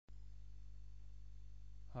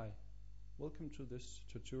Hi, welcome to this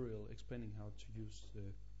tutorial explaining how to use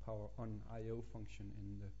the Power On I/O function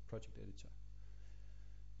in the project editor.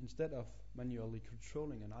 Instead of manually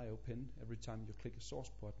controlling an I/O pin every time you click a source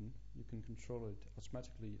button, you can control it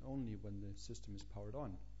automatically only when the system is powered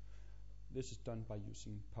on. This is done by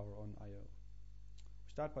using Power On I/O.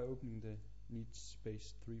 We start by opening the Neets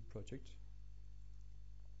project.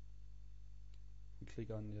 We click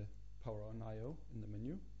on the Power On I/O in the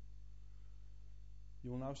menu. You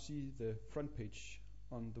will now see the front page.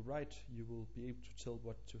 On the right, you will be able to tell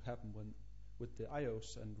what to happen with the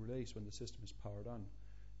I/Os and relays when the system is powered on.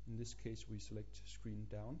 In this case, we select screen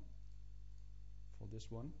down for this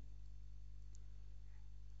one.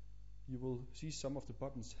 You will see some of the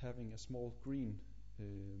buttons having a small green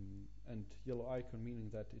and yellow icon, meaning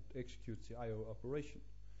that it executes the I/O operation.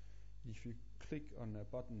 If you click on a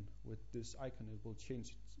button with this icon, it will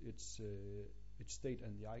change its state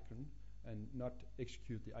and the icon and not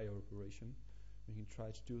execute the I/O operation. We can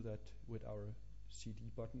try to do that with our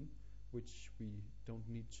CD button, which we don't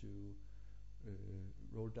need to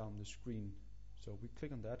roll down the screen. So we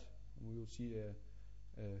click on that and we will see a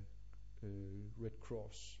red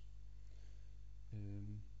cross.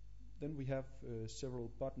 Then we have several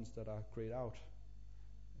buttons that are grayed out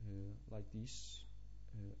like these,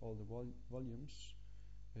 all the volumes.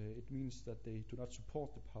 It means that they do not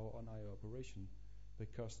support the Power On I/O operation,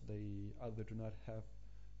 because they either do not have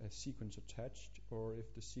a sequence attached, or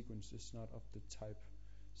if the sequence is not of the type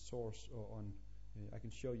source or on. I can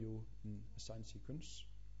show you in assign sequence.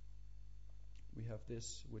 We have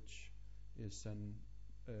this, which is an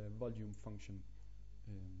volume function.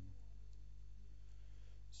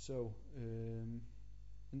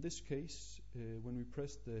 In this case, when we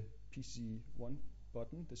press the PC1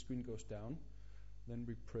 button, the screen goes down. Then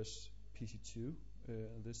we press PC2,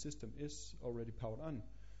 the system is already powered on,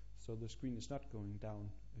 so the screen is not going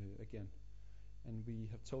down again. And we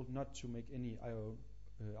have told not to make any I/O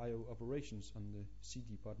operations on the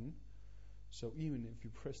CD button, so even if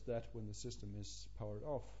you press that when the system is powered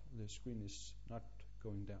off, the screen is not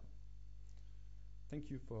going down.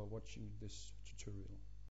 Thank you for watching this tutorial.